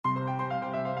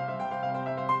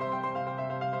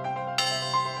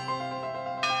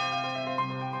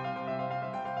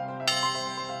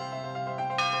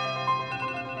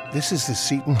This is the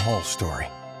Seton Hall story,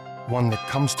 one that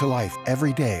comes to life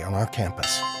every day on our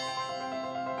campus.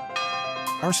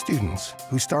 Our students,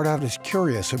 who start out as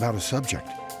curious about a subject,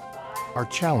 are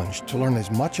challenged to learn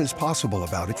as much as possible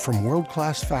about it from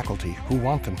world-class faculty who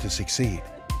want them to succeed.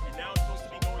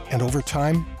 And over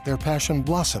time, their passion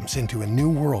blossoms into a new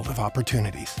world of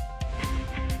opportunities.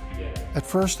 At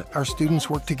first, our students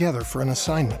work together for an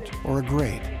assignment or a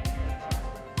grade.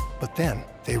 But then,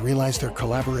 they realize their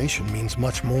collaboration means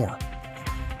much more.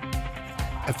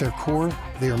 At their core,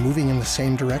 they are moving in the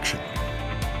same direction,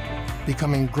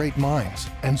 becoming great minds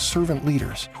and servant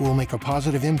leaders who will make a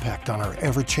positive impact on our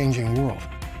ever-changing world.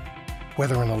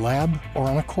 Whether in a lab or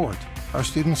on a court, our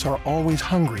students are always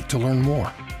hungry to learn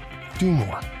more, do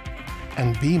more,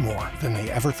 and be more than they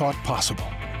ever thought possible.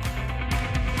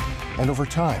 And over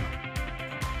time,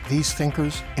 these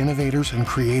thinkers, innovators, and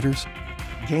creators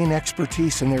gain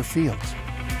expertise in their fields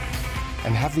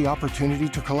and have the opportunity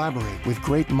to collaborate with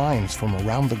great minds from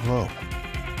around the globe.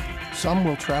 Some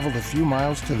will travel the few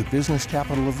miles to the business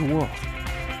capital of the world,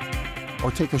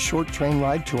 or take a short train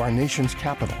ride to our nation's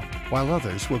capital, while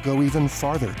others will go even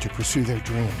farther to pursue their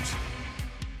dreams.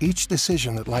 Each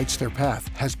decision that lights their path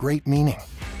has great meaning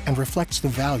and reflects the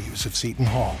values of Seton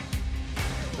Hall.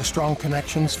 The strong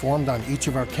connections formed on each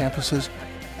of our campuses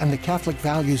and the Catholic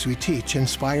values we teach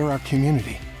inspire our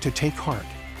community to take heart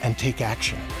and take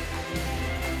action.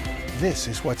 This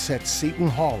is what sets Seton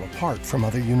Hall apart from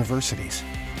other universities.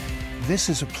 This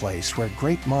is a place where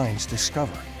great minds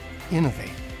discover, innovate,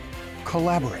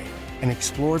 collaborate, and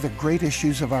explore the great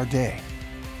issues of our day.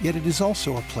 Yet it is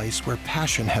also a place where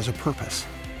passion has a purpose,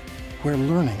 where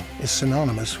learning is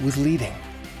synonymous with leading,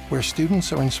 where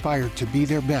students are inspired to be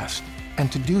their best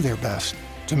and to do their best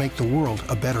to make the world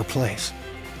a better place.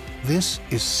 This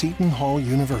is Seton Hall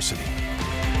University.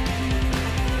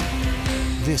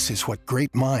 This is what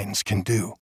great minds can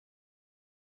do.